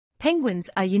Penguins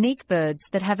are unique birds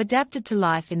that have adapted to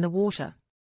life in the water.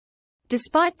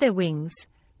 Despite their wings,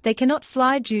 they cannot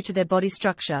fly due to their body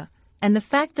structure and the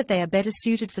fact that they are better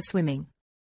suited for swimming.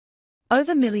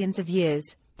 Over millions of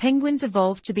years, penguins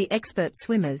evolved to be expert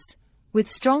swimmers, with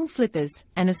strong flippers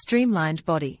and a streamlined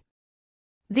body.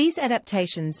 These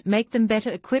adaptations make them better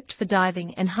equipped for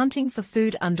diving and hunting for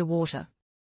food underwater.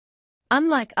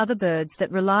 Unlike other birds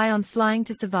that rely on flying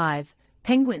to survive,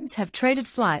 penguins have traded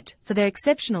flight for their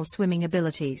exceptional swimming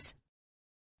abilities.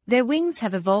 Their wings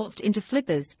have evolved into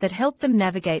flippers that help them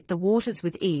navigate the waters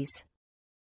with ease.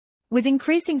 With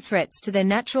increasing threats to their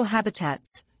natural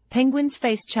habitats, penguins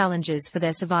face challenges for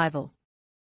their survival.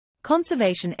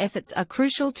 Conservation efforts are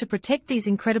crucial to protect these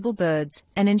incredible birds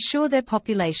and ensure their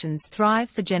populations thrive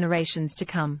for generations to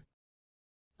come.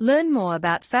 Learn more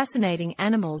about fascinating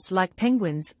animals like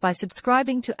penguins by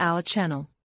subscribing to our channel.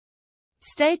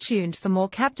 Stay tuned for more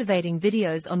captivating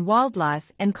videos on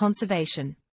wildlife and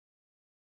conservation.